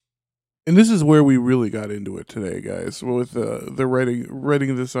And this is where we really got into it today, guys, with the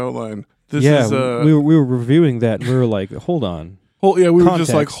writing this outline. This is we were reviewing that, and we were like, hold on. we were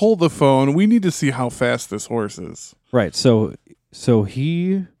just like, Context. hold the phone. We need to see how fast this horse is. Right, so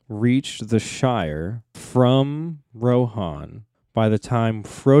he reached the Shire from Rohan by the time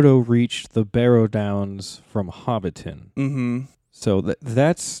Frodo reached the Barrow Downs from Hobbiton. Mm-hmm. So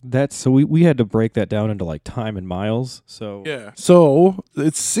that's so we had to break that down into like time and miles. So Yeah. So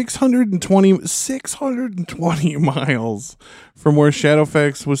it's 620 miles from where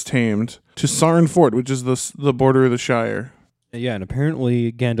Shadowfax was tamed to Sarn Fort, which is the border of the Shire. yeah, and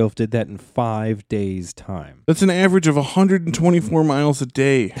apparently Gandalf did that in 5 days' time. That's an average of 124 miles a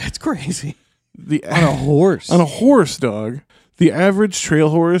day. That's crazy. The On a horse. On a horse, dog. The average trail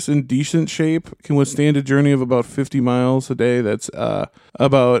horse in decent shape can withstand a journey of about 50 miles a day. That's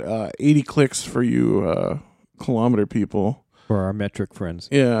about 80 clicks for you kilometer people. For our metric friends.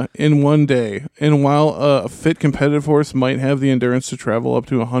 Yeah, in one day. And while a fit competitive horse might have the endurance to travel up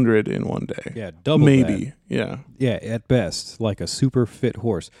to 100 in one day. Yeah, double Maybe, that. yeah. Yeah, at best, like a super fit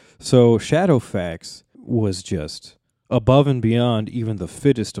horse. So Shadowfax was just above and beyond even the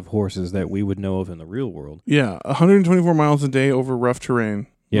fittest of horses that we would know of in the real world. Yeah, 124 miles a day over rough terrain.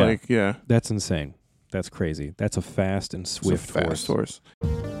 Yeah. That's insane. That's crazy. That's a fast and swift it's a fast horse.